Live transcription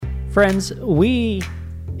Friends, we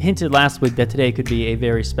hinted last week that today could be a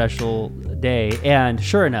very special day, and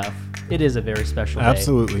sure enough, it is a very special day.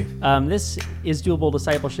 Absolutely. This is Doable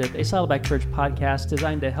Discipleship, a Saddleback Church podcast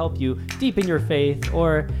designed to help you deepen your faith,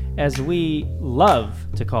 or as we love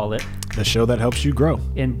to call it, the show that helps you grow.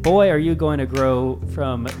 And boy, are you going to grow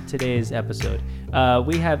from today's episode.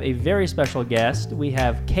 We have a very special guest. We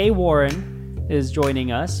have Kay Warren is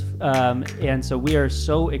joining us, and so we are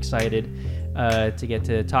so excited to get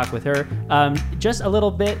to talk with her. Just a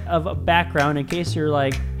little bit of a background in case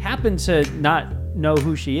you're happen to not know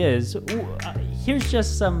who she is. Here's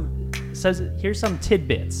some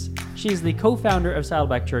tidbits. She's the co-founder of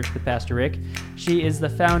Saddleback Church with Pastor Rick. She is the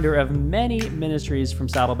founder of many ministries from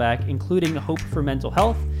Saddleback, including Hope for Mental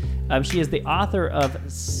Health. She is the author of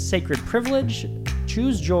Sacred Privilege,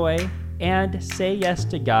 Choose Joy, and Say Yes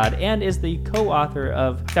to God, and is the co-author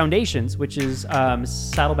of Foundations, which is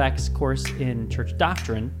Saddleback's course in church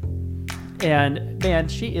doctrine. And man,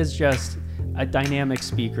 she is just a dynamic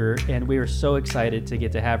speaker, and we are so excited to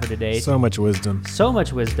get to have her today. So much wisdom.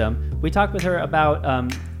 We talked with her about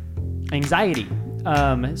anxiety.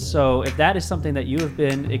 So if that is something that you have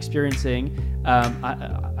been experiencing,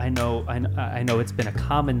 I know it's been a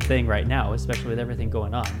common thing right now, especially with everything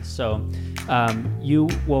going on. So you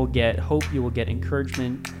will get hope, you will get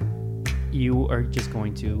encouragement. You are just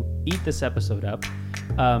going to eat this episode up.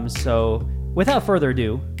 So without further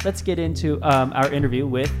ado, let's get into our interview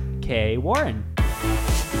with Kay Warren.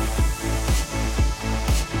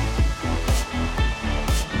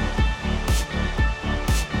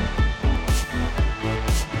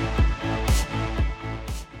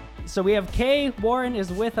 So we have Kay Warren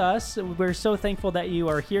is with us. We're so thankful that you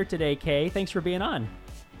are here today, Kay. Thanks for being on.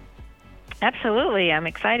 Absolutely. I'm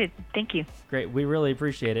excited. Thank you. Great. We really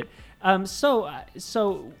appreciate it.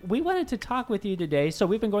 So we wanted to talk with you today. So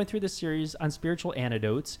we've been going through this series on spiritual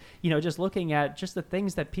antidotes, just looking at just the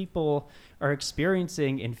things that people are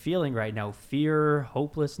experiencing and feeling right now: fear,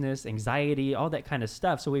 hopelessness, anxiety, all that kind of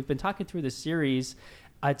stuff. So we've been talking through this series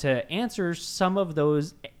to answer some of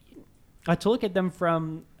those, to look at them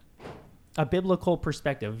from a biblical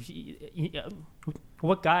perspective,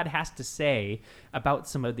 what God has to say about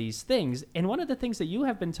some of these things. And one of the things that you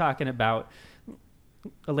have been talking about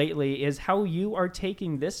lately is how you are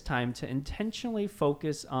taking this time to intentionally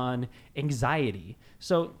focus on anxiety.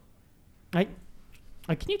 So can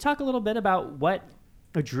you talk a little bit about what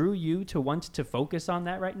drew you to want to focus on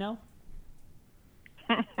that right now?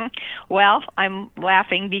 Well, I'm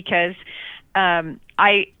laughing because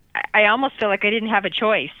I almost feel like I didn't have a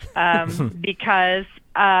choice because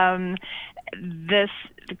this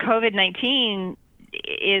COVID-19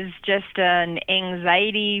 is just an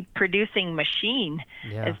anxiety-producing machine,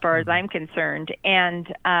 as far as I'm concerned.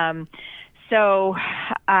 And so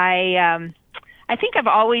I think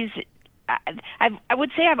I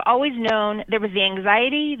would say I've always known there was the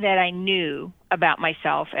anxiety that I knew about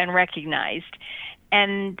myself and recognized,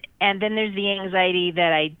 and then there's the anxiety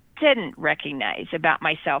that I didn't recognize about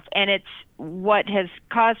myself, and it's what has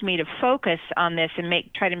caused me to focus on this and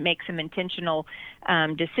try to make some intentional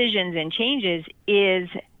decisions and changes is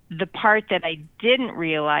the part that I didn't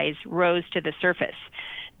realize rose to the surface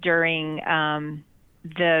during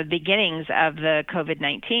the beginnings of the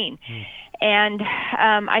COVID-19. And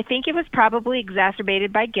I think it was probably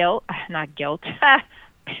exacerbated by not guilt,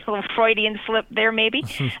 a little Freudian slip there maybe,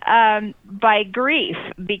 by grief,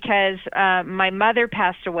 because my mother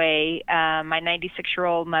passed away, my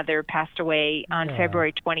 96-year-old mother passed away on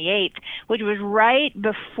February 28th, which was right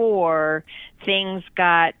before things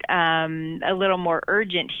got a little more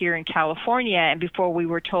urgent here in California, and before we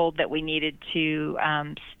were told that we needed to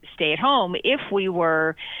stay at home if we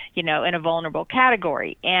were, in a vulnerable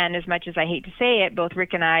category. And as much as I hate to say it, both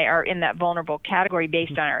Rick and I are in that vulnerable category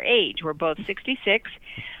based on our age. We're both 66.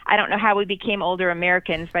 I don't know how we became older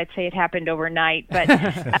Americans, but I'd say it happened overnight. But,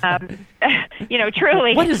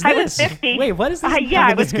 truly, what is this? I was 50. Wait, what is this?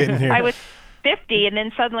 I was 50, and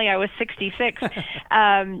then suddenly I was 66.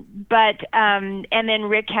 And then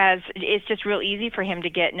Rick it's just real easy for him to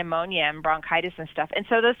get pneumonia and bronchitis and stuff. And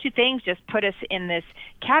so those two things just put us in this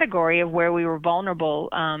category of where we were vulnerable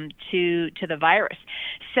to the virus.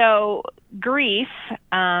 So grief,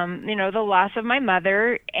 the loss of my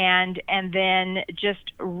mother, and then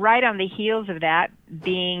just right on the heels of that,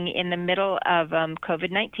 being in the middle of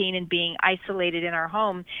COVID-19 and being isolated in our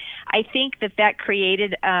home, I think that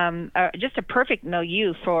created just a perfect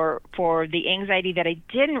milieu for the anxiety that I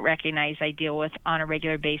didn't recognize I deal with on a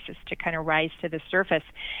regular basis to kind of rise to the surface.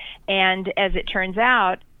 And as it turns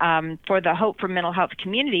out, for the Hope for Mental Health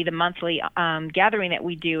community, the monthly gathering that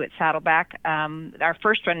we do at Saddleback, our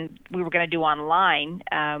first one we were going to do online.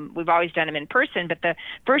 We've always done them in person, but the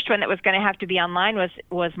first one that was going to have to be online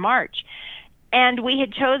was March. And we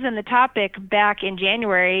had chosen the topic back in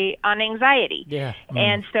January on anxiety. Yeah.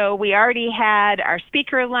 And so we already had our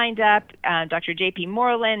speaker lined up, Dr. J.P.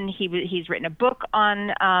 Moreland. He's written a book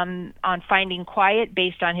on finding quiet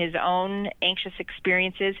based on his own anxious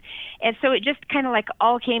experiences. And so it just kind of like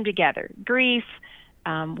all came together. Grief,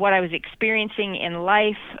 what I was experiencing in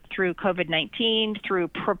life through COVID-19, through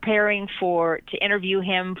preparing to interview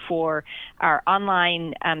him for our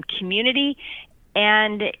online community.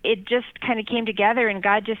 And it just kind of came together, and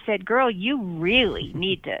God just said, girl, you really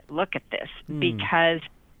need to look at this because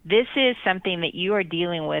this is something that you are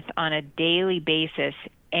dealing with on a daily basis.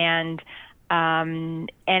 And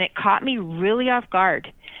it caught me really off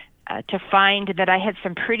guard to find that I had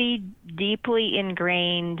some pretty deeply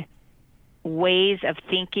ingrained ways of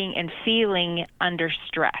thinking and feeling under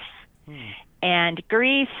stress. And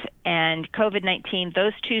grief and COVID-19,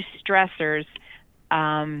 those two stressors,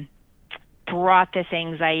 brought this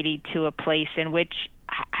anxiety to a place in which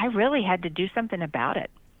I really had to do something about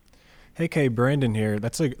it. Hey, Kay, Brandon here.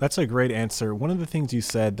 That's a great answer. One of the things you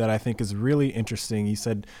said that I think is really interesting, you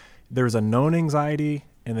said there's a known anxiety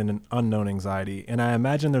and then an unknown anxiety. And I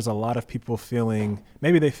imagine there's a lot of people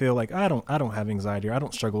maybe they feel like, I don't have anxiety, or I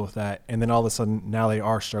don't struggle with that. And then all of a sudden now they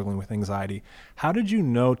are struggling with anxiety. How did you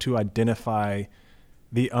know to identify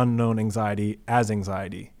the unknown anxiety as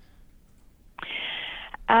anxiety?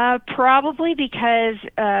 Probably because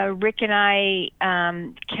Rick and I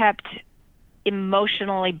kept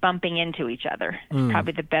emotionally bumping into each other.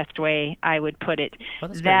 Probably the best way I would put it. Well,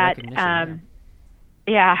 that's great recognition,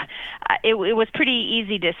 it was pretty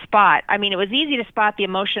easy to spot. I mean, it was easy to spot the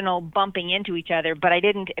emotional bumping into each other, but I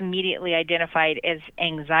didn't immediately identify it as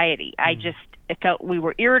anxiety. I felt we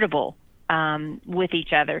were irritable with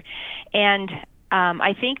each other. And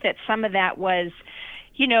I think that some of that was,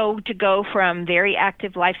 to go from very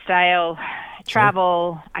active lifestyle,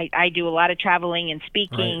 travel. I do a lot of traveling and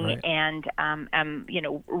speaking, right. And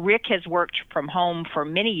Rick has worked from home for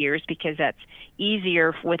many years because that's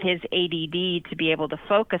easier with his ADD to be able to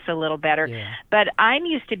focus a little better. Yeah. But I'm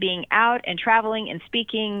used to being out and traveling and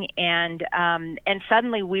speaking, and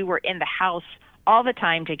suddenly we were in the house all the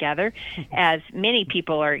time together, as many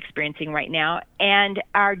people are experiencing right now, and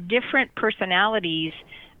our different personalities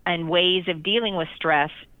and ways of dealing with stress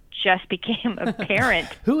just became apparent.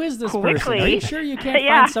 Who is this quickly. person? Are you sure you can't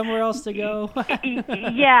Yeah. find somewhere else to go?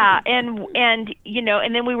 Yeah, and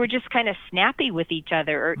then we were just kind of snappy with each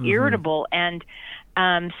other or irritable, and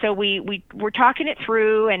so we were talking it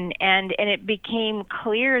through, and it became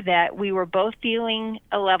clear that we were both feeling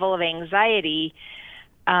a level of anxiety,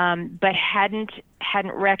 but hadn't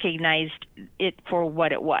recognized it for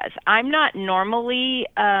what it was. I'm not normally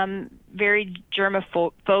very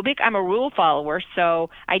germophobic. I'm a rule follower, so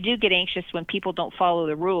I do get anxious when people don't follow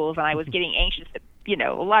the rules, and I was getting anxious that,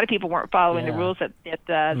 a lot of people weren't following the rules that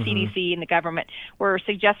CDC and the government were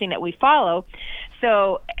suggesting that we follow.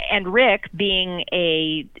 So, and Rick being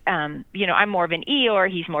I'm more of an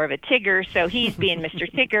Eeyore, he's more of a Tigger, so he's being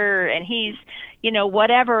Mr. Tigger, and he's,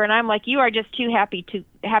 whatever. And I'm like, you are just too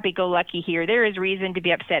happy-go-lucky here. There is reason to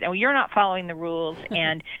be upset, and you're not following the rules.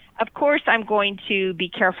 And of course, I'm going to be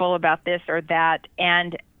careful about this or that.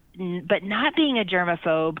 But not being a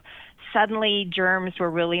germaphobe, suddenly germs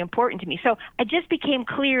were really important to me. So it just became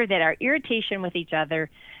clear that our irritation with each other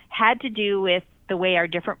had to do with the way our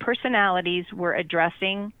different personalities were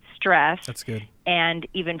addressing stress. That's good. And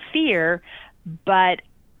even fear. But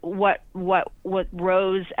what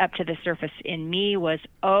rose up to the surface in me was,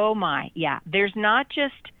 oh my, yeah, there's not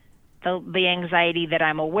just the anxiety that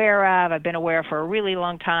I'm aware of. I've been aware of for a really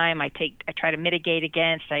long time. I try to mitigate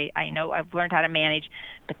against. I know I've learned how to manage,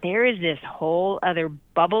 but there is this whole other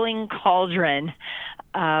bubbling cauldron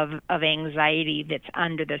of anxiety that's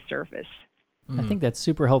under the surface. I think that's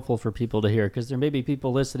super helpful for people to hear, because there may be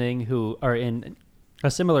people listening who are in a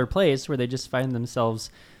similar place where they just find themselves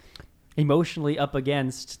emotionally up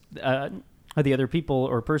against the other people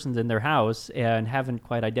or persons in their house and haven't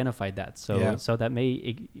quite identified that. So that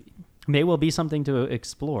may well be something to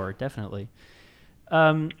explore, definitely.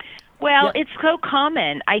 It's so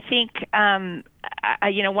common. I think,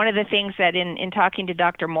 one of the things that in talking to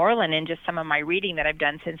Dr. Moreland and just some of my reading that I've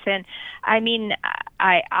done since then, I mean,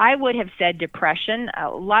 I would have said depression. A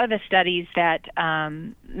lot of the studies that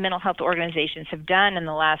mental health organizations have done in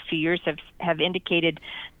the last few years have indicated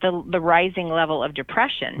the rising level of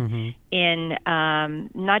depression in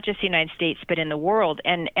not just the United States but in the world,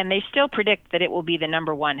 and they still predict that it will be the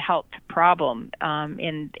number one health problem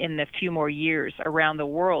in the few more years around the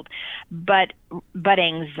world. But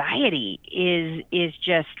anxiety is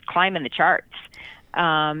just climbing the charts.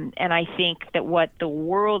 And I think that what the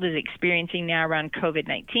world is experiencing now around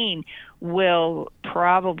COVID-19 will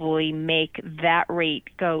probably make that rate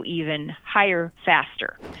go even higher,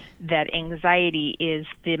 faster. That anxiety is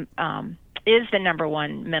the number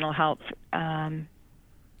one mental health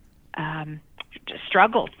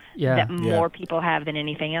struggle that more people have than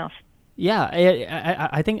anything else. Yeah,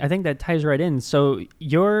 I think that ties right in. So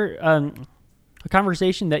your a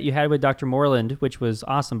conversation that you had with Dr. Moreland, which was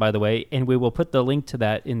awesome, by the way, and we will put the link to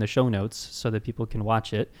that in the show notes so that people can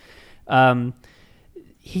watch it.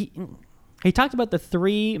 He talked about the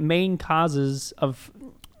three main causes of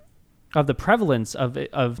the prevalence of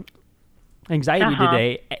anxiety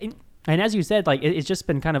today, and as you said, like it's just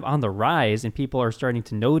been kind of on the rise, and people are starting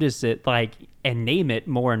to notice it, like, and name it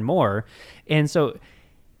more and more. And so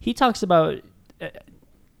he talks about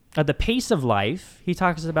the pace of life. He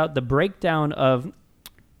talks about the breakdown of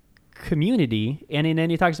community, and then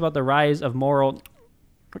he talks about the rise of moral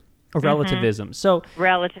relativism. So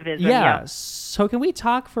relativism. Yeah. So can we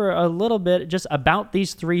talk for a little bit just about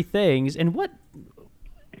these three things, and what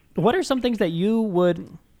are some things that you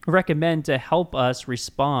would recommend to help us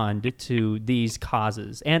respond to these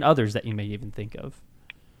causes and others that you may even think of?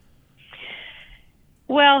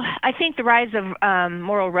 Well, I think the rise of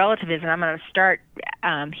moral relativism, I'm going to start,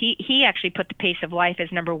 he actually put the pace of life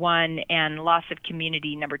as number one and loss of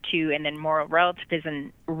community number two, and then moral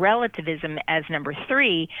relativism as number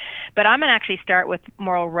three. But I'm going to actually start with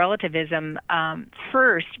moral relativism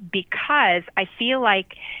first, because I feel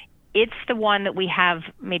like it's the one that we have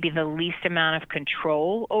maybe the least amount of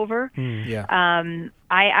control over.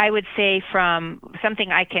 I would say from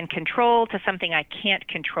something I can control to something I can't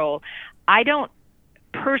control. I don't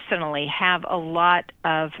personally have a lot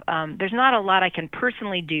of there's not a lot I can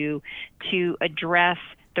personally do to address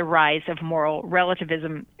the rise of moral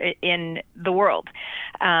relativism in the world.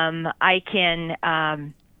 I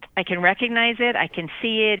can recognize it, I can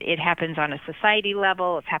see it, it happens on a society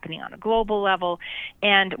level, it's happening on a global level,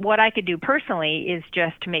 and what I could do personally is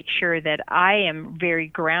just to make sure that I am very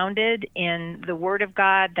grounded in the Word of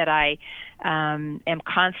God, that I am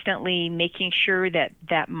constantly making sure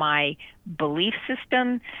that my belief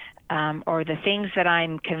system or the things that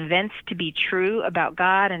I'm convinced to be true about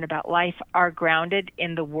God and about life are grounded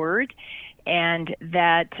in the Word, and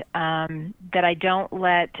that I don't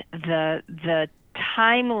let the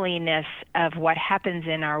timeliness of what happens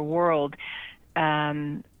in our world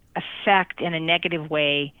affect in a negative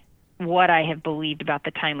way what I have believed about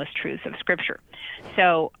the timeless truths of Scripture.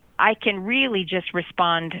 So I can really just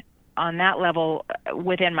respond on that level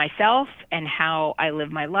within myself and how I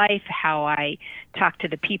live my life, how I talk to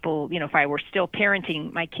the people. You know, if I were still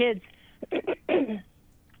parenting my kids,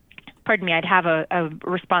 pardon me, I'd have a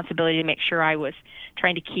responsibility to make sure I was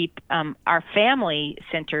trying to keep our family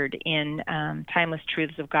centered in timeless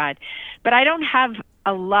truths of God. But I don't have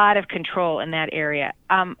a lot of control in that area.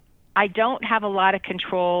 I don't have a lot of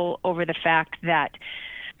control over the fact that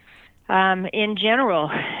in general,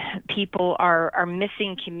 people are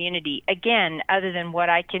missing community. Again, other than what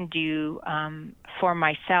I can do for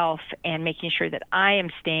myself and making sure that I am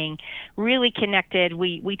staying really connected.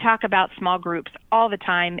 We talk about small groups all the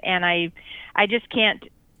time, and I just can't.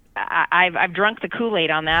 I've drunk the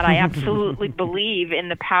Kool-Aid on that. I absolutely believe in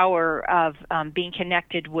the power of being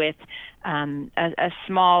connected with a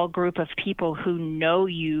small group of people who know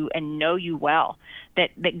you and know you well.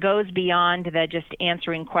 That goes beyond the just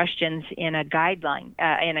answering questions in a guideline,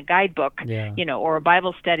 in a guidebook, you know, or a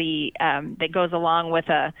Bible study that goes along with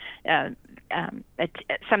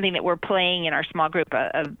something that we're playing in our small group,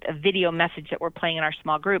 a video message that we're playing in our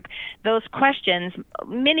small group. Those questions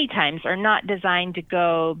many times are not designed to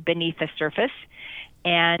go beneath the surface.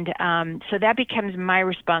 And so that becomes my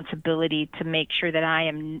responsibility to make sure that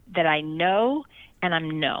I know and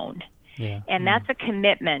I'm known. Yeah. And that's a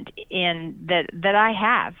commitment that I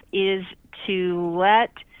have, is to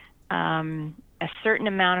let a certain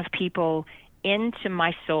amount of people into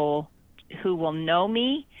my soul who will know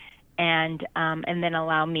me and then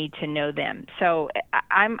allow me to know them. So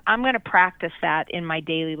I'm going to practice that in my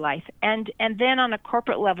daily life, and then on a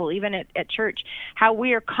corporate level, even at church, how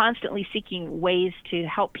we are constantly seeking ways to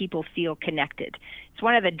help people feel connected. It's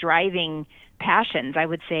one of the driving passions, I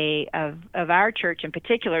would say, of our church in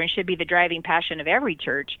particular, and should be the driving passion of every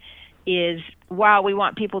church, is while we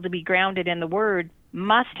want people to be grounded in the Word,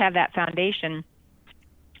 must have that foundation.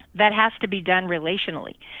 That has to be done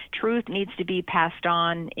relationally. Truth needs to be passed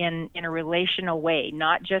on in a relational way,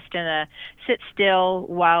 not just in a sit still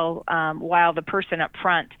while the person up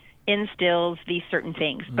front instills these certain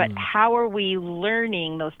things. But how are we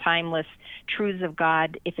learning those timeless truths of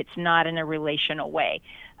God if it's not in a relational way?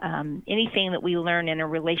 Anything that we learn in a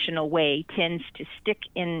relational way tends to stick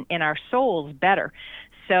in our souls better.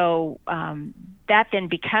 So that then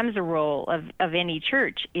becomes a role of any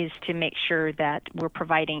church, is to make sure that we're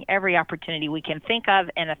providing every opportunity we can think of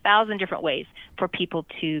in 1,000 different ways for people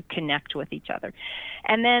to connect with each other.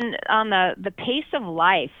 And then on the pace of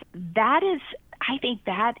life, I think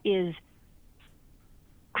that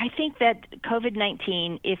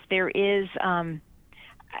COVID-19, if there is,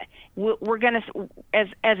 we're going to, as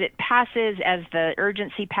it passes, as the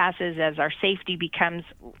urgency passes, as our safety becomes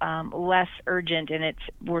less urgent, and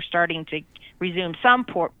we're starting to resume some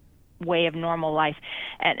way of normal life,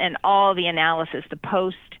 and all the analysis, the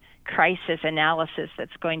post-crisis analysis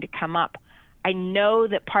that's going to come up, I know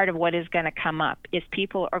that part of what is going to come up is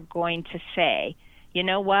people are going to say, you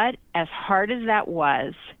know what, as hard as that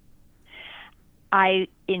was, I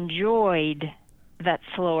enjoyed that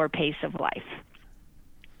slower pace of life.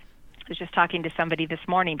 I was just talking to somebody this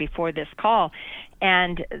morning before this call,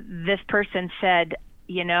 and this person said,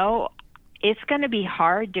 you know, it's going to be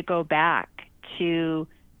hard to go back to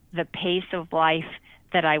the pace of life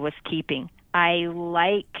that I was keeping. I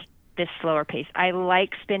like this slower pace. I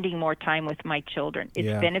like spending more time with my children.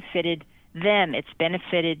 It's benefited them. It's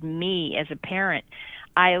benefited me as a parent.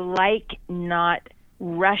 I like not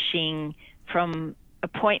rushing from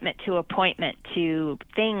appointment to appointment, to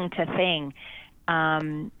thing.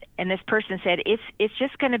 And this person said, it's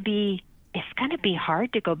just going to be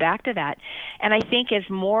hard to go back to that. And I think as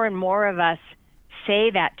more and more of us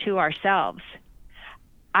say that to ourselves,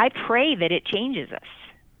 I pray that it changes us,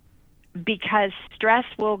 because stress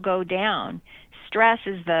will go down. Stress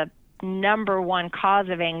is the number one cause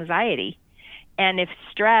of anxiety. And if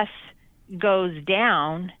stress goes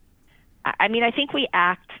down, I mean, I think we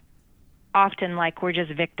act often like we're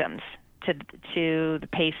just victims to the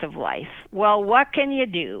pace of life. Well, what can you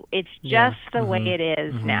do? It's just the way it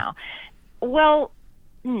is now. Well,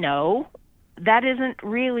 no, that isn't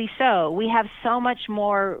really so. We have so much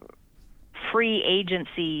more free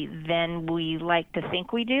agency than we like to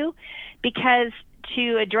think we do, because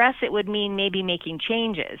to address it would mean maybe making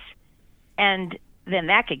changes, and then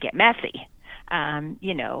that could get messy.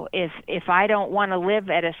 You know, if I don't want to live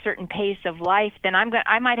at a certain pace of life, then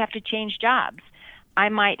I might have to change jobs. I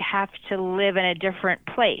might have to live in a different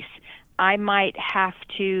place. I might have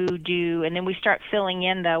to do, and then we start filling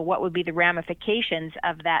in what would be the ramifications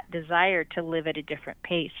of that desire to live at a different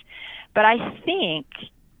pace. But I think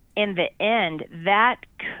in the end, that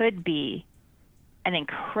could be an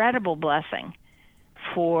incredible blessing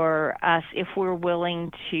for us if we're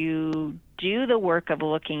willing to do the work of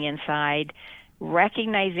looking inside,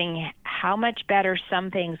 recognizing how much better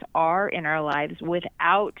some things are in our lives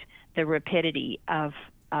without the rapidity of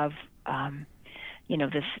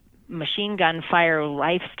this machine gun fire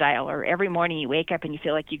lifestyle, or every morning you wake up and you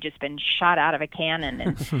feel like you've just been shot out of a cannon.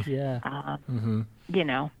 And you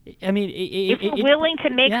know, I mean, if we're willing to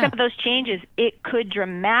make some of those changes, it could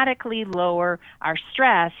dramatically lower our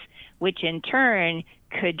stress, which in turn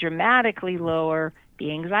could dramatically lower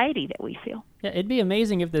the anxiety that we feel. Yeah, it'd be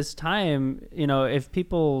amazing if this time, you know, if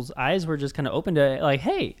people's eyes were just kind of open to, like,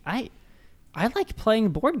 hey, I like playing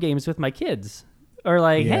board games with my kids, or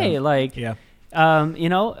like, hey, like, you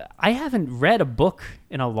know, I haven't read a book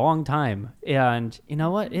in a long time, and you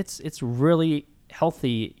know what? It's really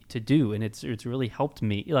healthy to do, and it's really helped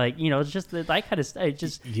me. Like, you know, it's just that kind of it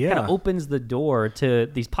just kind of opens the door to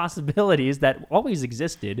these possibilities that always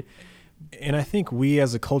existed. And I think we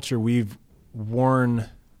as a culture, we've worn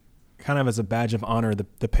kind of as a badge of honor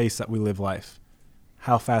the pace that we live life,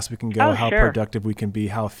 how fast we can go, how productive we can be,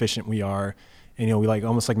 how efficient we are. And, you know, we like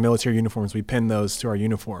almost like military uniforms, we pin those to our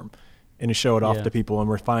uniform and to show it off to people. And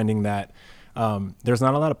we're finding that there's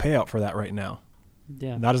not a lot of payout for that right now.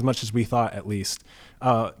 Yeah. Not as much as we thought, at least.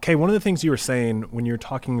 Kay, one of the things you were saying when you were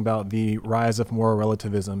talking about the rise of moral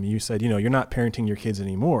relativism, you said, you know, you're not parenting your kids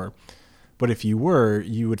anymore, but if you were,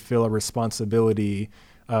 you would feel a responsibility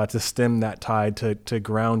to stem that tide, to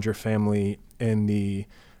ground your family in the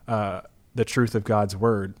the truth of God's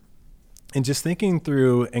word. And just thinking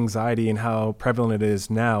through anxiety and how prevalent it is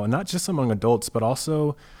now, and not just among adults, but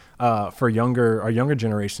also for our younger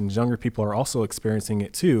generations, younger people are also experiencing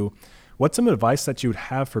it too. What's some advice that you would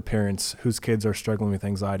have for parents whose kids are struggling with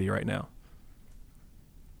anxiety right now?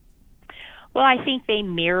 Well, I think they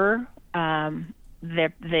mirror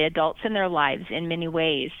the adults in their lives in many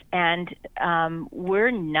ways. And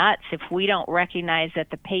we're nuts if we don't recognize that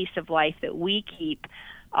the pace of life that we keep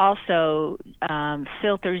also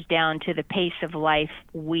filters down to the pace of life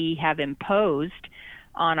we have imposed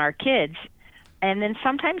on our kids. And then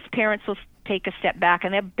sometimes parents will take a step back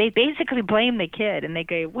and they basically blame the kid, and they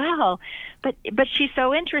go, well, but she's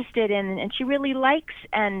so interested in, and she really likes,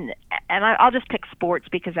 and I'll just pick sports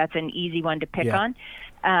because that's an easy one to pick on.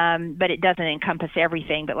 But it doesn't encompass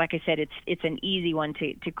everything. But like I said, it's an easy one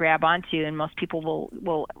to grab onto, and most people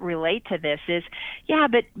will relate to this. Is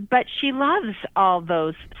but she loves all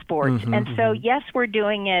those sports, and so yes, we're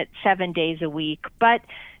doing it 7 days a week, but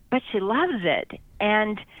she loves it,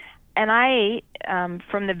 and I,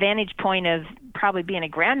 from the vantage point of probably being a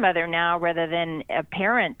grandmother now rather than a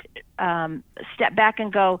parent, step back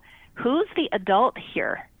and go, who's the adult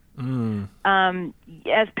here?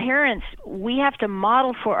 As parents, we have to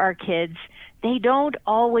model for our kids. They don't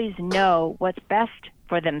always know what's best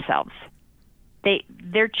for themselves.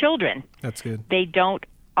 They're children. That's good. They don't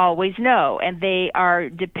always know, and they are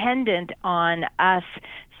dependent on us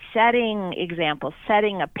setting examples,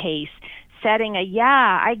 setting a pace, setting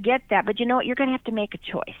I get that, but you know what? You're going to have to make a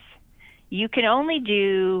choice. You can only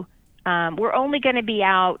do, we're only going to be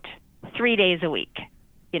out 3 days a week,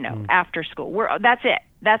 after school. That's it.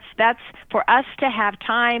 That's for us to have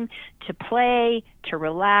time to play, to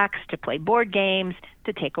relax, to play board games,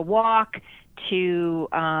 to take a walk, to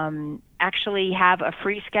actually have a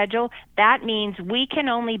free schedule. That means we can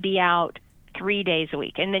only be out 3 days a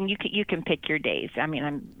week, and then you can pick your days. I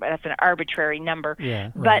mean, that's an arbitrary number.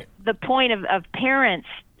 Yeah, right. But the point of parents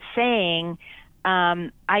saying,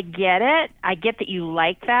 I get it. I get that you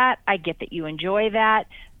like that. I get that you enjoy that.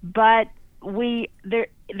 But there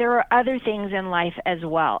are other things in life as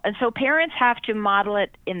well. And so parents have to model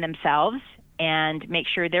it in themselves and make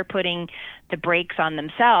sure they're putting the brakes on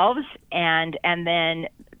themselves, and then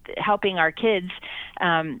helping our kids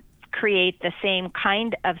create the same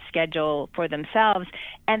kind of schedule for themselves,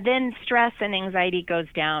 and then stress and anxiety goes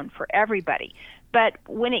down for everybody. But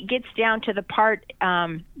when it gets down to the part,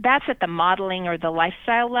 that's at the modeling or the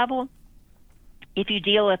lifestyle level. If you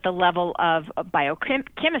deal at the level of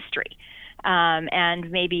biochemistry, and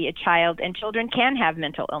maybe a child, and children can have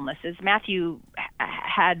mental illnesses. Matthew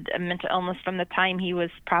had a mental illness from the time he was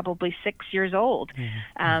probably 6 years old,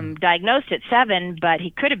 diagnosed at 7, but he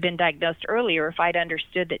could have been diagnosed earlier if I'd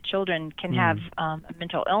understood that children can have a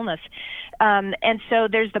mental illness. And so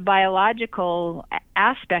there's the biological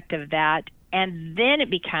aspect of that. And then it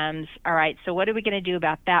becomes, all right, so what are we going to do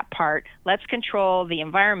about that part? Let's control the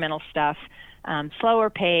environmental stuff, slower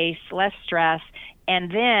pace, less stress,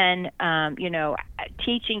 and then,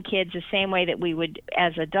 teaching kids the same way that we would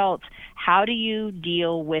as adults. How do you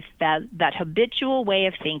deal with that habitual way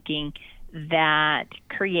of thinking that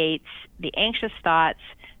creates the anxious thoughts,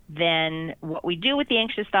 then what we do with the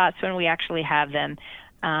anxious thoughts when we actually have them?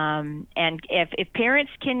 And if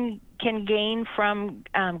parents can gain from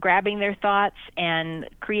grabbing their thoughts and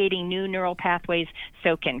creating new neural pathways,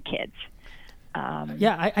 so can kids.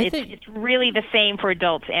 I think it's really the same for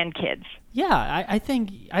adults and kids. Yeah, I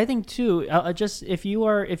think too. Just if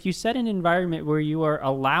you set an environment where you are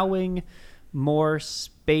allowing more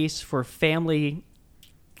space for family,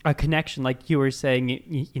 a connection, like you were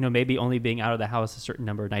saying, maybe only being out of the house a certain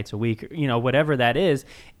number of nights a week, whatever that is,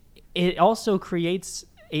 it also creates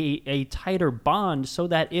a tighter bond, so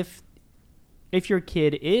that if your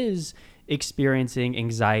kid is experiencing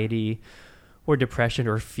anxiety or depression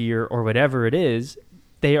or fear or whatever it is,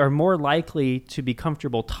 they are more likely to be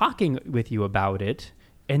comfortable talking with you about it,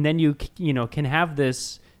 and then you can have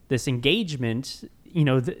this engagement,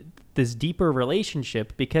 this deeper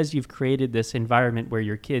relationship, because you've created this environment where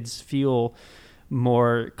your kids feel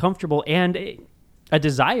more comfortable and a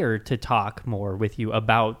desire to talk more with you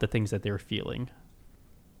about the things that they're feeling.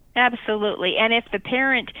 Absolutely. And if the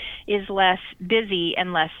parent is less busy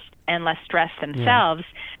and less stressed themselves,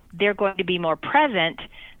 they're going to be more present,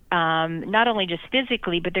 not only just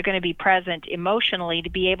physically, but they're going to be present emotionally to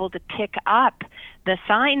be able to pick up the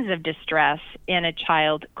signs of distress in a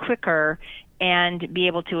child quicker and be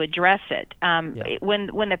able to address it. When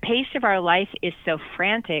the pace of our life is so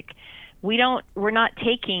frantic, we're not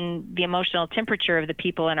taking the emotional temperature of the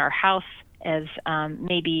people in our house as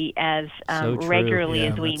maybe as So true. regularly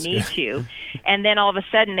Yeah, as we that's need good. to, and then all of a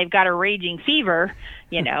sudden they've got a raging fever,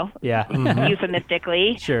 Yeah.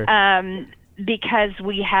 euphemistically, Sure. because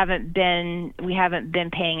we haven't been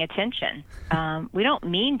paying attention. We don't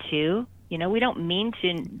mean to. We don't mean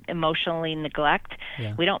to emotionally neglect.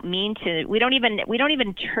 Yeah. We don't mean to. We don't even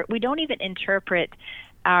interpret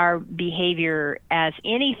our behavior as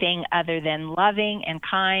anything other than loving and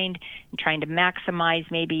kind, and trying to maximize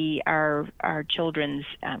maybe our children's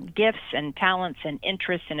gifts and talents and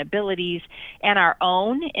interests and abilities, and our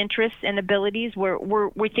own interests and abilities.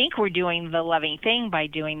 We think we're doing the loving thing by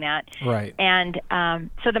doing that, Right. and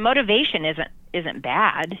so the motivation isn't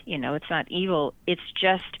bad. It's not evil. It's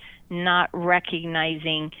just not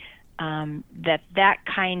recognizing that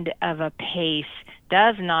kind of a pace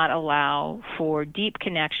does not allow for deep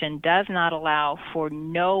connection, does not allow for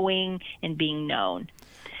knowing and being known.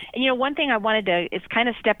 And one thing I wanted to, it's kind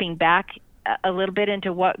of stepping back a little bit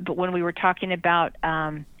into when we were talking about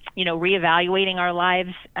reevaluating our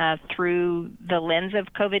lives through the lens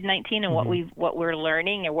of COVID-19 and what we're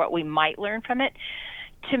learning or what we might learn from it.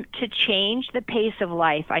 To change the pace of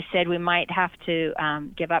life, I said we might have to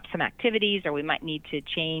give up some activities, or we might need to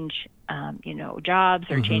change,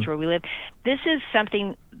 jobs, or change where we live. This is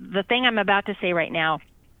something. The thing I'm about to say right now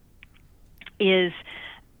is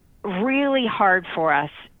really hard for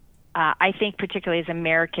us. I think, particularly as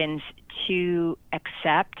Americans, to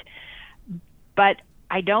accept. But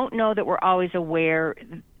I don't know that we're always aware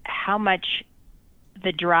how much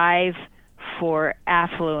the drive for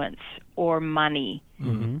affluence or money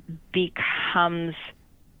becomes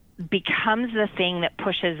the thing that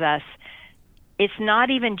pushes us. It's not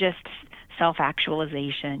even just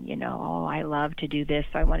self-actualization, I love to do this,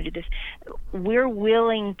 so I want to do this. We're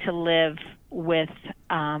willing to live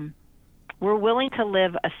a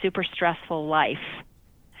super stressful life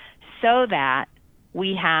so that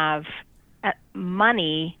we have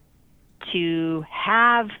money to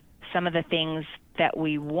have some of the things that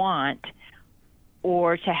we want,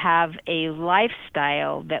 or to have a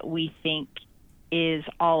lifestyle that we think is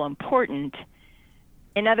all important.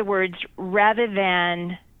 In other words, rather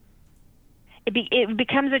than it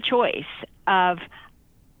becomes a choice of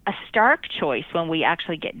a stark choice when we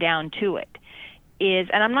actually get down to it.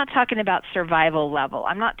 And I'm not talking about survival level.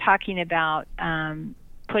 I'm not talking about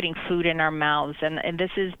putting food in our mouths. And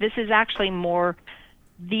this is actually more.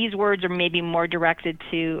 These words are maybe more directed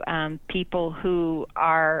to people who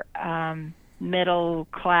are middle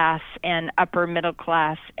class and upper middle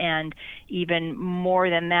class, and even more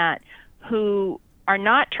than that, who are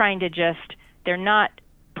not trying to they're not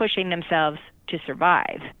pushing themselves to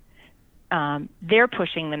survive. They're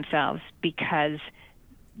pushing themselves because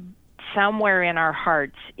somewhere in our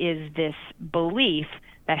hearts is this belief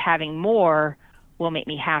that having more will make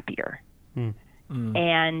me happier.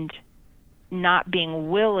 And not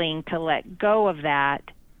being willing to let go of that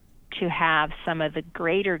to have some of the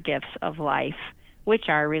greater gifts of life, which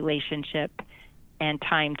are relationship and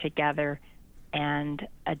time together and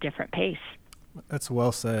a different pace. That's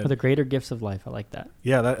well said. For the greater gifts of life. I like that.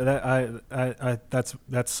 Yeah,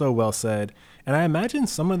 that's so well said. And I imagine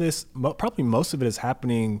some of this, probably most of it, is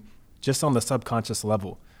happening just on the subconscious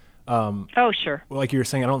level. Oh, sure. Like you were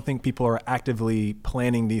saying, I don't think people are actively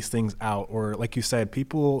planning these things out, or like you said,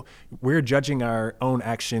 we're judging our own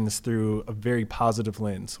actions through a very positive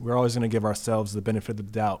lens. We're always going to give ourselves the benefit of the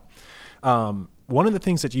doubt. One of the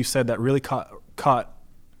things that you said that really caught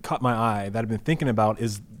my eye that I've been thinking about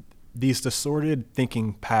is these distorted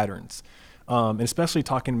thinking patterns, and especially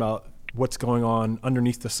talking about what's going on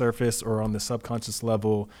underneath the surface or on the subconscious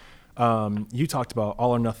level. You talked about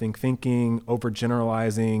all or nothing thinking,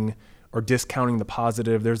 overgeneralizing, or discounting the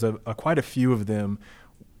positive. There's quite a few of them.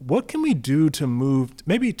 What can we do to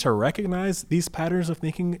maybe to recognize these patterns of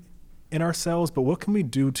thinking in ourselves, but what can we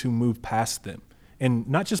do to move past them? And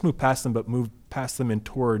not just move past them, but move past them and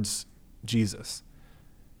towards Jesus.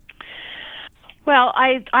 Well,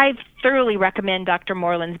 I thoroughly recommend Dr.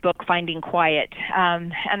 Moreland's book, Finding Quiet.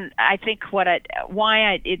 And I think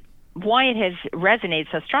why it has resonated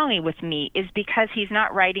so strongly with me is because he's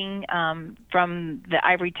not writing from the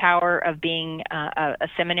ivory tower of being a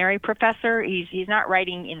seminary professor. He's not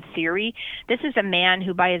writing in theory. This is a man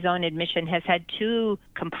who, by his own admission, has had 2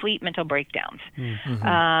 complete mental breakdowns.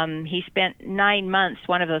 He spent 9 months,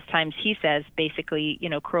 one of those times, he says, basically,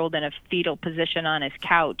 curled in a fetal position on his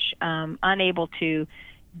couch, unable to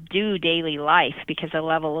do daily life because the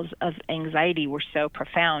levels of anxiety were so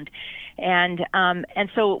profound. And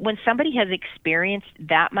so when somebody has experienced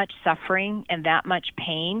that much suffering and that much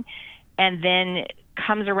pain, and then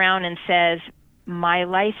comes around and says, my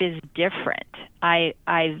life is different.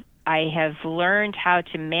 I've I have learned how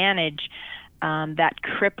to manage that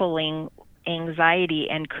crippling anxiety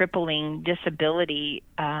and crippling disability,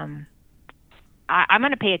 I'm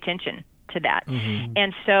going to pay attention to that. Mm-hmm.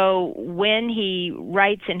 And so when he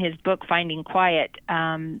writes in his book, Finding Quiet,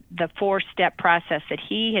 the 4-step process that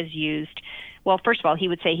he has used, well, first of all, he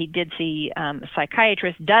would say he did see a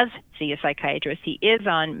psychiatrist, does see a psychiatrist. He is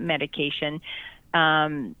on medication,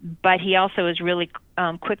 but he also is really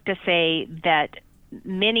quick to say that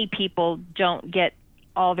many people don't get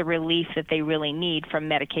all the relief that they really need from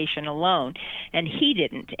medication alone, and he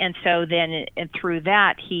didn't. And so then through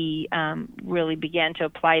that, he really began to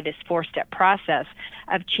apply this 4-step process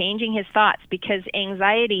of changing his thoughts, because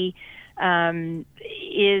anxiety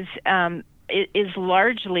is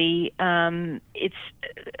largely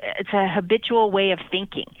it's a habitual way of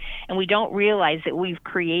thinking, and we don't realize that we've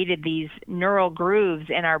created these neural grooves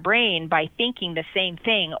in our brain by thinking the same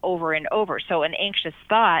thing over and over. So an anxious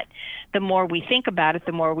thought, the more we think about it,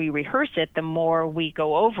 the more we rehearse it, the more we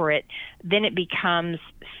go over it, then it becomes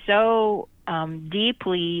so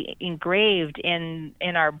deeply engraved in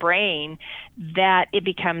our brain that it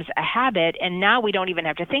becomes a habit, and now we don't even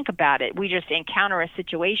have to think about it. We just encounter a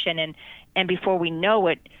situation, and before we know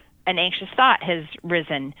it, an anxious thought has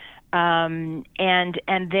risen, and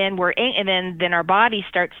then our body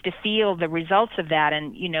starts to feel the results of that,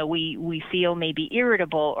 and we feel maybe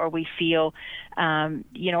irritable, or we feel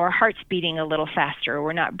our heart's beating a little faster, or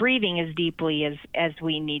we're not breathing as deeply as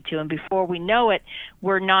we need to, and before we know it,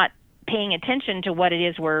 we're not paying attention to what it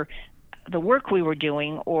is the work we were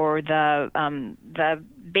doing, or the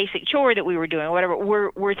basic chore that we were doing, whatever.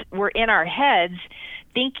 We're in our heads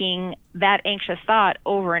thinking that anxious thought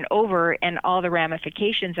over and over, and all the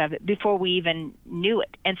ramifications of it before we even knew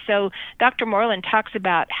it. And so Dr. Moreland talks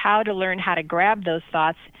about how to learn how to grab those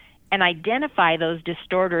thoughts and identify those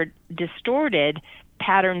distorted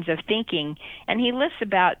patterns of thinking, and he lists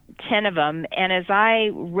about 10 of them. And as I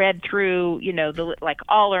read through, the like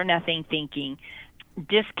all or nothing thinking,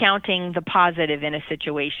 discounting the positive in a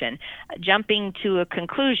situation, jumping to a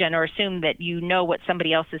conclusion or assume that you know what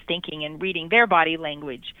somebody else is thinking and reading their body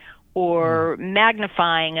language, or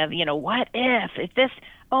magnifying of, what if this,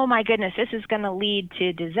 oh my goodness, this is going to lead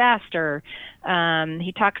to disaster.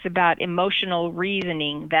 He talks about emotional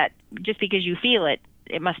reasoning, that just because you feel it,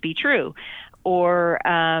 it must be true. Or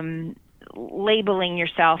labeling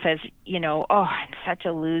yourself as, I'm such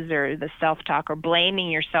a loser, the self-talk, or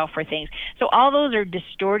blaming yourself for things. So all those are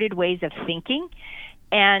distorted ways of thinking.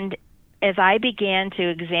 And as I began to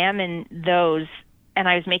examine those, and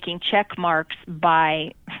I was making check marks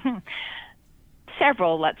by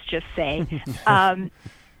several, let's just say, and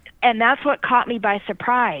that's what caught me by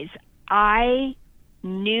surprise. I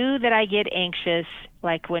knew that I get anxious,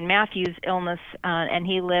 like when Matthew's illness, and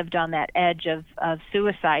he lived on that edge of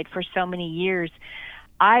suicide for so many years.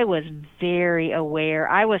 I was very aware.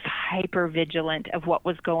 I was hyper vigilant of what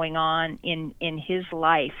was going on in his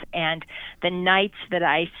life, and the nights that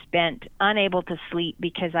I spent unable to sleep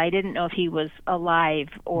because I didn't know if he was alive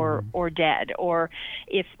or dead, or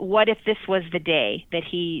what if this was the day that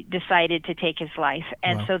he decided to take his life.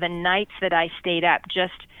 And wow. So the nights that I stayed up,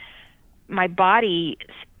 just my body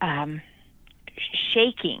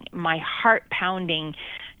shaking, my heart pounding,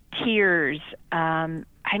 tears.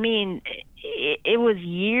 It was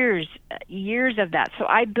years of that. So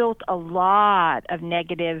I built a lot of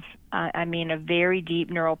negative, a very deep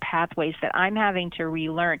neural pathways that I'm having to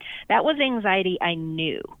relearn. That was anxiety I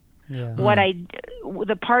knew. Yeah.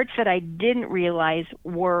 The parts that I didn't realize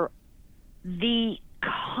were the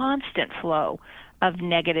constant flow of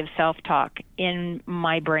negative self-talk in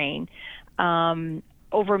my brain,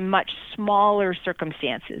 over much smaller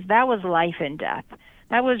circumstances. That was life and death.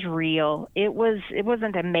 That was real. It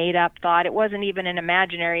wasn't a made up thought. It wasn't even an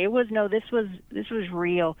imaginary. This was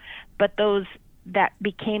real. But that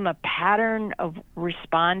became a pattern of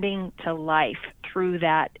responding to life through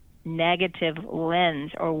that negative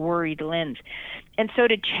lens or worried lens. And so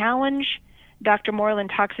to challenge, Dr.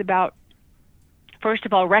 Moreland talks about, first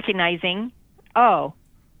of all, recognizing, oh,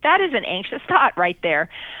 that is an anxious thought right there.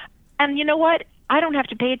 And you know what? I don't have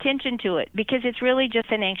to pay attention to it because it's really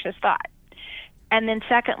just an anxious thought. And then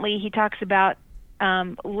secondly, he talks about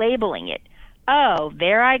labeling it. Oh,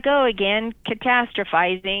 there I go again,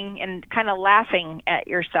 catastrophizing and kind of laughing at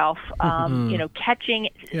yourself, catching,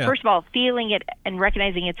 first of all, feeling it and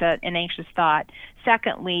recognizing it's an anxious thought.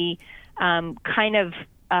 Secondly, almost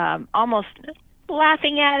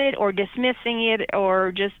laughing at it or dismissing it,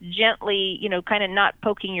 or just gently, kind of not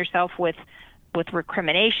poking yourself with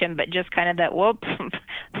recrimination, but just kind of that, whoop,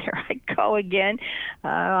 there I go again.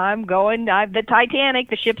 The Titanic,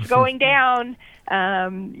 the ship's going down,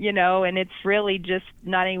 and it's really just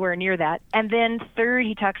not anywhere near that. And then third,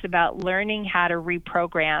 he talks about learning how to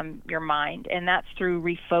reprogram your mind, and that's through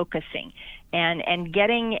refocusing and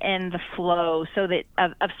getting in the flow so that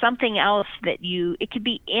of something else it could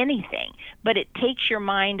be anything, but it takes your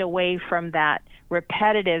mind away from that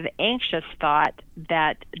repetitive, anxious thought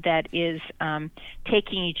that is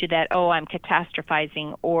taking you to that, I'm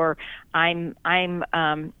catastrophizing, or I'm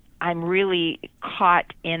really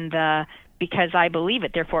caught in the because I believe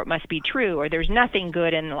it, therefore it must be true, or there's nothing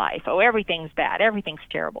good in life. Everything's bad, everything's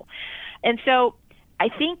terrible. And so I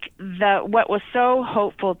think what was so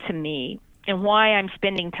hopeful to me and why I'm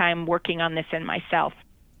spending time working on this in myself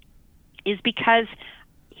is because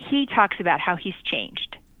he talks about how he's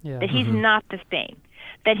changed, that he's not the same,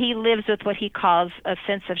 that he lives with what he calls a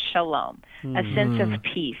sense of shalom, a sense of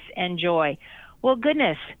peace and joy. Well,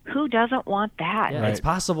 goodness, who doesn't want that? Yeah, It's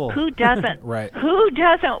possible. Who doesn't? Right. Who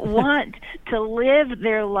doesn't want to live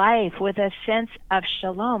their life with a sense of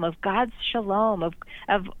shalom, of God's shalom, of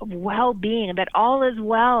well-being, that all is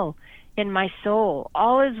well in my soul,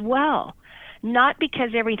 all is well, not because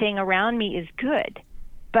everything around me is good,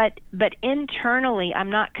 but internally I'm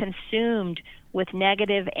not consumed with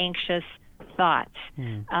negative, anxious thoughts.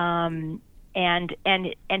 And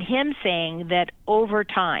him saying that over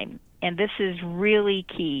time, and this is really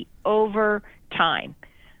key, over time,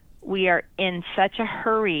 we are in such a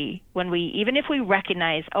hurry when even if we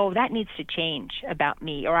recognize, that needs to change about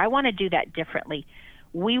me, or I want to do that differently,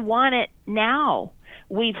 we want it now.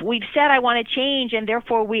 We've said I want to change, and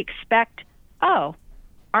therefore we expect, aren't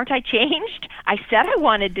I changed? I said I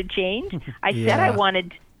wanted to change. I said I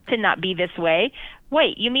wanted to not be this way.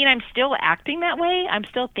 Wait, you mean I'm still acting that way? I'm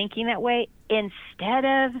still thinking that way? Instead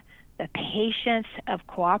of the patience of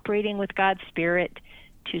cooperating with God's Spirit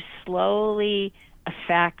to slowly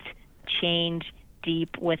affect change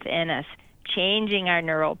deep within us, changing our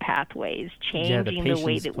neural pathways, changing the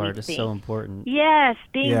way that we think. Is so important. Yes,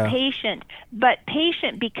 being patient, but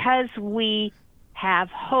patient because we have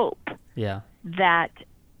hope. Yeah. That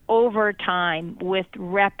over time, with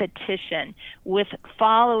repetition, with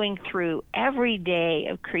following through every day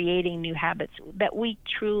of creating new habits, that we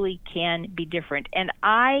truly can be different. And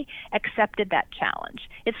I accepted that challenge.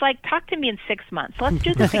 It's like, talk to me in 6 months. Let's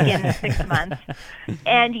do this again in 6 months.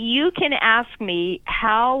 And you can ask me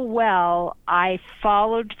how well I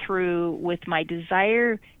followed through with my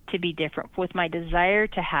desire to be different, with my desire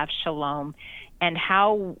to have shalom, and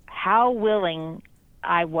how willing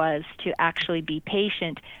I was to actually be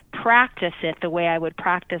patient, practice it the way I would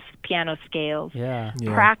practice piano scales,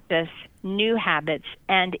 practice new habits,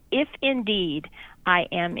 and if indeed I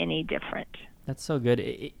am any different. That's so good.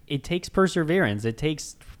 It takes perseverance. It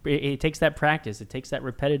takes that practice. It takes that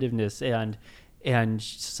repetitiveness, and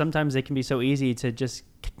sometimes it can be so easy to just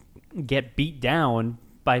get beat down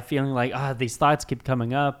by feeling like these thoughts keep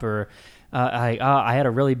coming up, or I had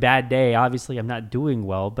a really bad day. Obviously, I'm not doing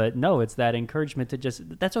well. But no, it's that encouragement to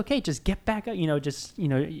that's okay. Just get back up. I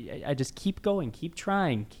just keep going, keep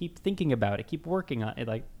trying, keep thinking about it, keep working on it.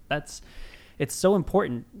 Like it's so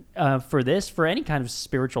important for any kind of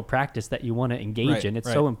spiritual practice that you want to engage in.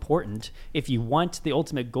 It's so important if you want the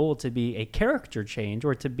ultimate goal to be a character change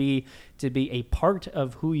or to be a part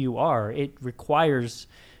of who you are. It requires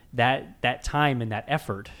that time and that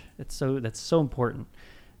effort. That's so important.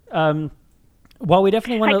 Well, we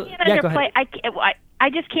definitely want to. Go ahead. I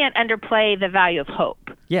just can't underplay the value of hope.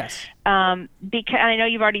 Yes. Because I know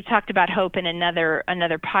you've already talked about hope in another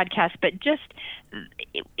podcast, but just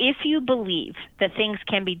if you believe that things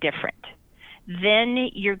can be different, then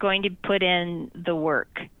you're going to put in the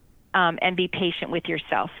work and be patient with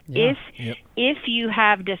yourself. Yeah. If you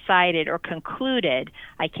have decided or concluded,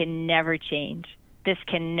 I can never change, this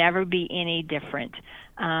can never be any different,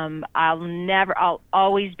 I'll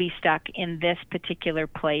always be stuck in this particular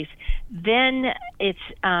place, then it's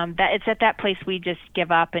at that place we just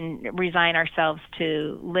give up and resign ourselves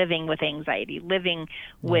to living with anxiety, living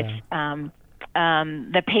with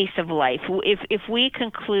the pace of life. If we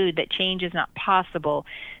conclude that change is not possible,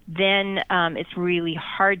 then it's really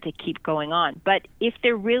hard to keep going on. But if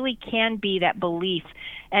there really can be that belief,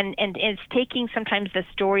 and it's taking sometimes the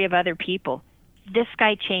story of other people. This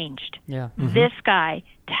guy changed. Yeah. Mm-hmm. This guy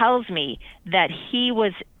tells me that he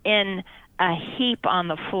was in a heap on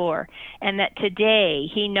the floor and that today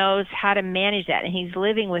he knows how to manage that and he's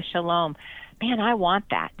living with shalom. Man, I want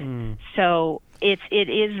that. So it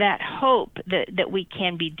is that hope that we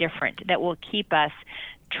can be different that will keep us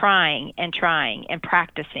trying and trying and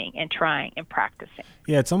practicing and trying and practicing.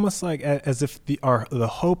 Yeah, it's almost like as if the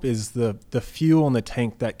hope is the fuel in the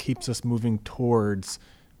tank that keeps us moving towards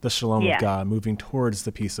the shalom of God, moving towards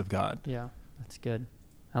the peace of God. Yeah, that's good.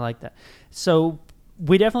 I like that. So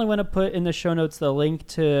we definitely want to put in the show notes the link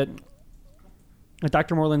to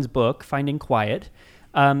Dr. Moreland's book, Finding Quiet.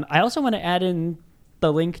 I also want to add in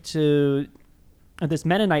the link to this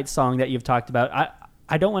Mennonite song that you've talked about.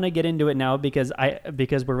 I don't want to get into it now because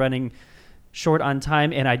we're running short on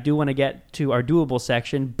time, and I do want to get to our doable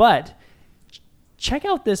section. But check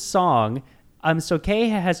out this song. So Kay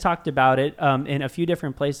has talked about it in a few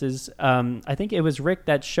different places. I think it was Rick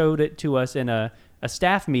that showed it to us in a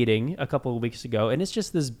staff meeting a couple of weeks ago, and it's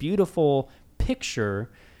just this beautiful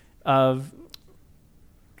picture of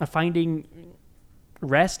finding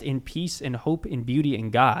rest in peace and hope and beauty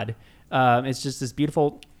in God. It's just this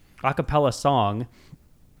beautiful a cappella song.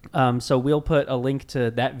 So we'll put a link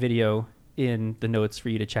to that video in the notes for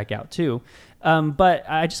you to check out too. But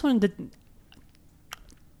I just wanted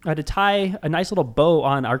to tie a nice little bow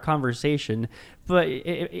on our conversation, but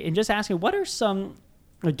in just asking, what are some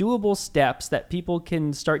doable steps that people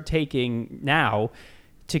can start taking now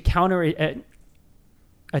to counter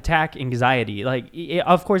attack anxiety? Like,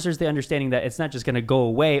 of course, there's the understanding that it's not just going to go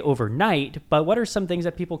away overnight, but what are some things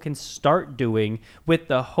that people can start doing with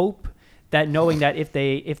the hope that knowing that if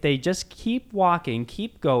they just keep walking,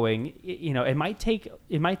 keep going, it might take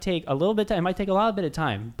a little bit of time, it might take a lot of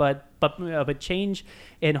time, but change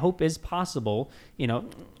and hope is possible.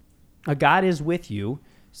 God is with you.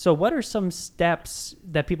 So what are some steps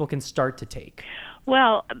that people can start to take?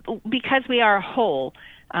 Well, because we are whole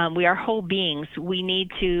beings, we need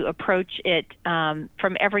to approach it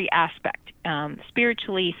from every aspect,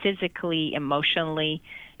 spiritually, physically, emotionally,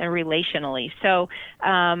 and relationally. So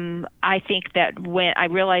I think that when I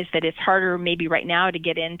realize that it's harder maybe right now to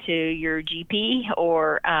get into your GP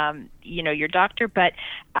or your doctor, but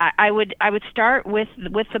I would start with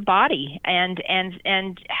the body and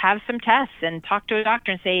have some tests and talk to a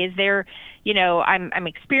doctor and say, is there, I'm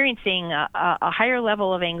experiencing a higher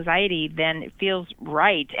level of anxiety than it feels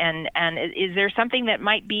right, and is there something that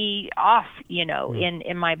might be off,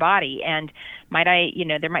 in my body, and might I,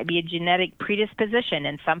 there might be a genetic predisposition,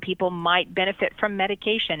 and some people might benefit from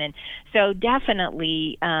medication, and so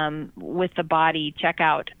definitely with the body, check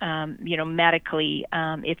out, medically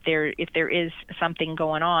if there is something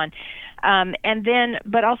going on, and then,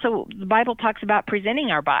 but also the Bible talks about presenting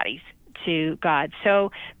our bodies to God.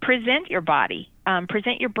 So present your body,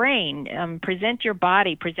 present your brain, present your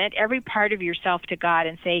body, present every part of yourself to God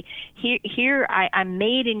and say, here I'm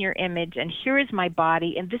made in your image, and here is my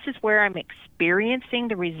body, and this is where I'm experiencing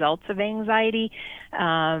the results of anxiety,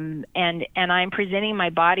 and I'm presenting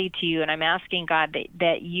my body to you, and I'm asking God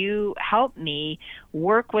that you help me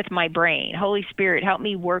work with my brain. Holy Spirit, help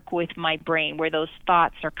me work with my brain where those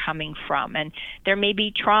thoughts are coming from. And there may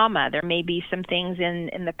be trauma, there may be some things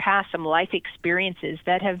in the past, some life experiences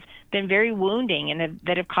that have been very wounding and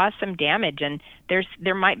that have caused some damage, and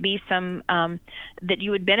there might be some that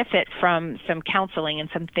you would benefit from some counseling and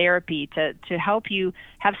some therapy to help you,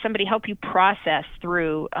 have somebody help you process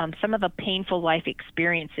through some of the painful life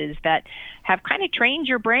experiences that have kind of trained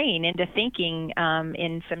your brain into thinking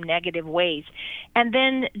in some negative ways. And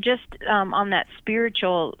then just on that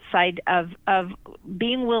spiritual side of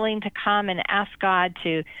being willing to come and ask God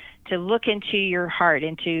to look into your heart,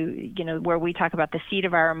 into, where we talk about the seat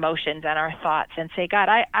of our emotions and our thoughts, and say, God,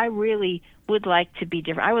 I really would like to be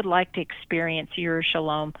different. I would like to experience your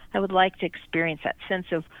shalom. I would like to experience that sense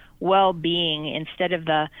of well-being instead of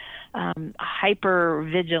the hyper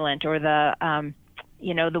vigilant or the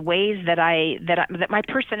the ways that my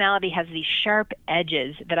personality has these sharp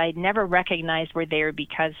edges that I never recognized were there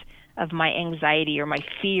because of my anxiety or my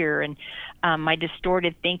fear and my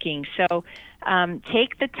distorted thinking. So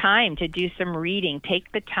take the time to do some reading.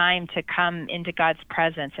 Take the time to come into God's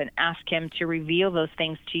presence and ask Him to reveal those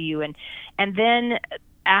things to you, and then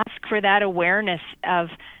ask for that awareness of,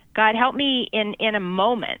 God, help me in a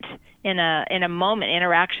moment, in a moment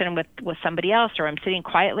interaction with somebody else, or I'm sitting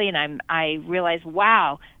quietly and I realize,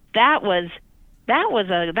 wow, that was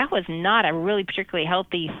not a really particularly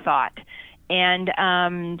healthy thought.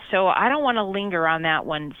 And so I don't want to linger on that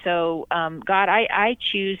one. So God, I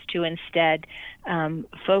choose to instead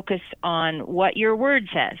focus on what your word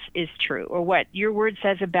says is true, or what your word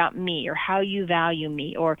says about me, or how you value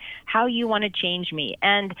me, or how you want to change me.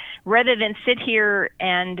 And rather than sit here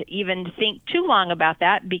and even think too long about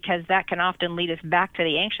that, because that can often lead us back to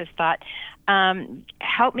the anxious thought,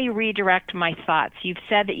 help me redirect my thoughts. You've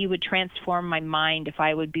said that you would transform my mind if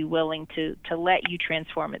I would be willing to let you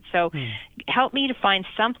transform it. So help me to find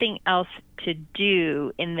something else to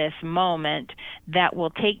do in this moment that will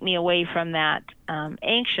take me away from that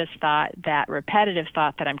anxious thought, that repetitive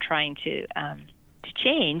thought that I'm trying to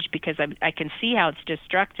change, because I can see how it's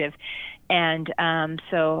destructive. And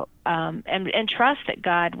so trust that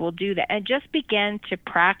God will do that, and just begin to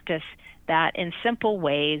practice that in simple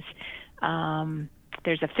ways.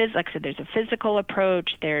 There's a physical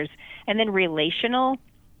approach, and then relational.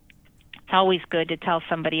 It's always good to tell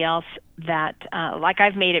somebody else that, like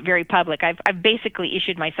I've made it very public. I've basically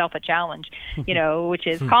issued myself a challenge, which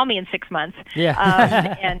is call me in 6 months,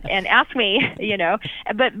 and ask me,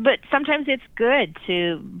 But sometimes it's good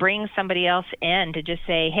to bring somebody else in to just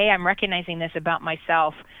say, hey, I'm recognizing this about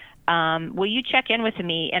myself. Will you check in with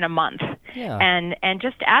me in a month? Yeah. And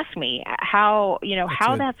just ask me how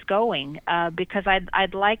that's going, because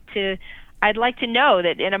I'd like to know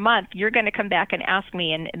that in a month you're going to come back and ask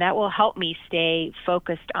me, and that will help me stay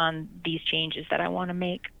focused on these changes that I want to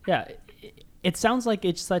make. Yeah, it sounds like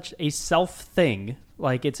it's such a self thing,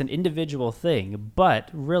 like it's an individual thing, but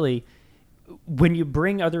really, when you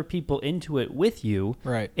bring other people into it with you,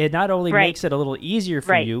 it not only makes it a little easier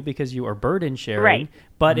for you because you are burden sharing,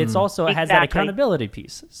 but it's also has that accountability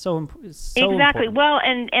piece. So exactly. Important. Well,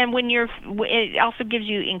 and when it also gives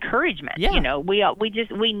you encouragement. Yeah.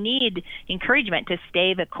 We need encouragement to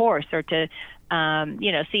stay the course, or to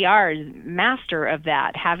CR is master of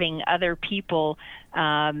that, having other people.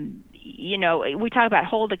 We talk about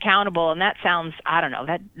hold accountable, and that sounds, I don't know,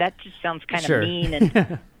 that just sounds kind of mean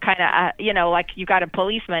and kind of, like you got a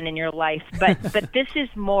policeman in your life. But this is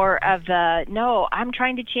more of no, I'm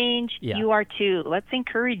trying to change. Yeah. You are too. Let's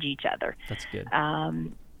encourage each other. That's good.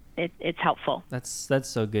 It's helpful. That's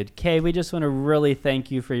so good. Kay, we just want to really thank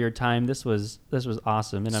you for your time. This was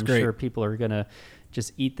awesome, and I'm sure people are going to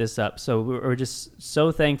just eat this up. So we're just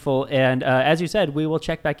so thankful. And as you said, we will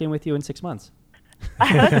check back in with you in 6 months.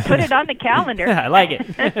 Let's put it on the calendar. I like it.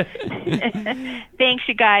 Thanks,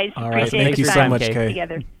 you guys. All right. Appreciate Thank you so much, Kay.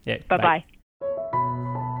 Together. Yeah, bye-bye.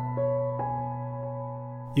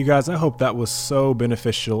 You guys, I hope that was so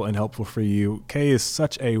beneficial and helpful for you. Kay is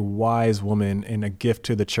such a wise woman and a gift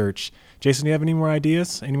to the church. Jason, do you have any more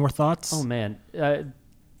ideas? Any more thoughts? Oh, man.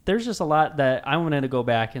 There's just a lot that I wanted to go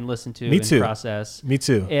back and listen to and process. Me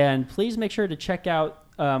too. And please make sure to check out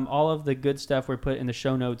all of the good stuff we're put in the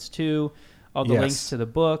show notes, too. All the links to the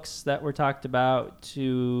books that were talked about,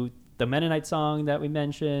 to the Mennonite song that we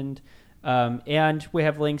mentioned. And we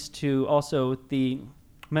have links to also the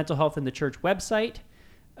Mental Health in the Church website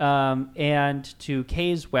and to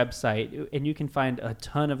Kay's website. And you can find a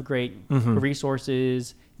ton of great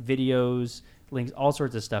resources, videos, links, all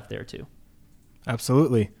sorts of stuff there, too.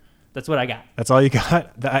 Absolutely. That's what I got. That's all you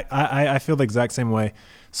got? I feel the exact same way.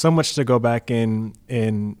 So much to go back and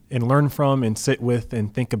learn from and sit with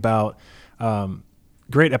and think about.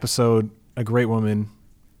 Great episode, a great woman.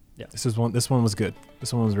 Yeah. This one was good.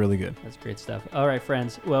 This one was really good. That's great stuff. All right,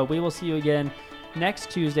 friends. Well, we will see you again next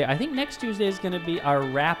Tuesday. I think next Tuesday is going to be our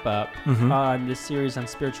wrap up on this series on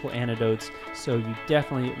spiritual antidotes. So you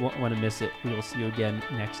definitely won't want to miss it. We will see you again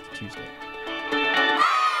next Tuesday.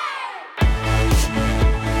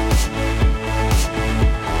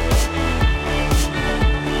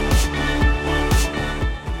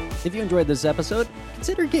 If you enjoyed this episode,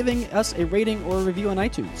 consider giving us a rating or a review on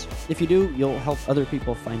iTunes. If you do, you'll help other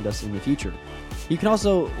people find us in the future. You can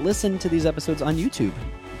also listen to these episodes on YouTube.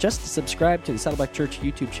 Just subscribe to the Saddleback Church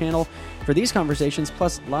YouTube channel for these conversations,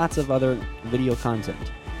 plus lots of other video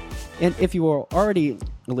content. And if you are already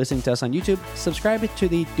listening to us on YouTube, subscribe to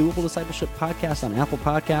the Doable Discipleship podcast on Apple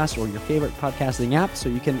Podcasts or your favorite podcasting app so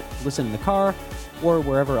you can listen in the car or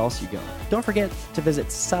wherever else you go. Don't forget to visit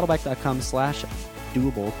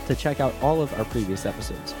saddleback.com/doable to check out all of our previous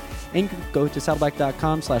episodes. And you can go to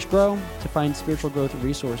saddleback.com/grow to find spiritual growth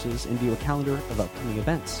resources and view a calendar of upcoming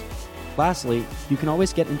events. Lastly, you can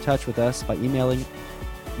always get in touch with us by emailing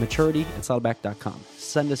maturity@saddleback.com.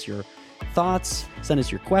 Send us your thoughts, send us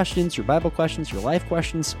your questions, your Bible questions, your life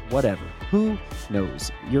questions, whatever. Who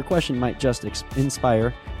knows? Your question might just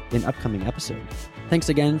inspire an upcoming episode. Thanks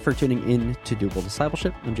again for tuning in to Doable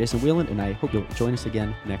Discipleship. I'm Jason Whelan, and I hope you'll join us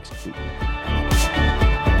again next week.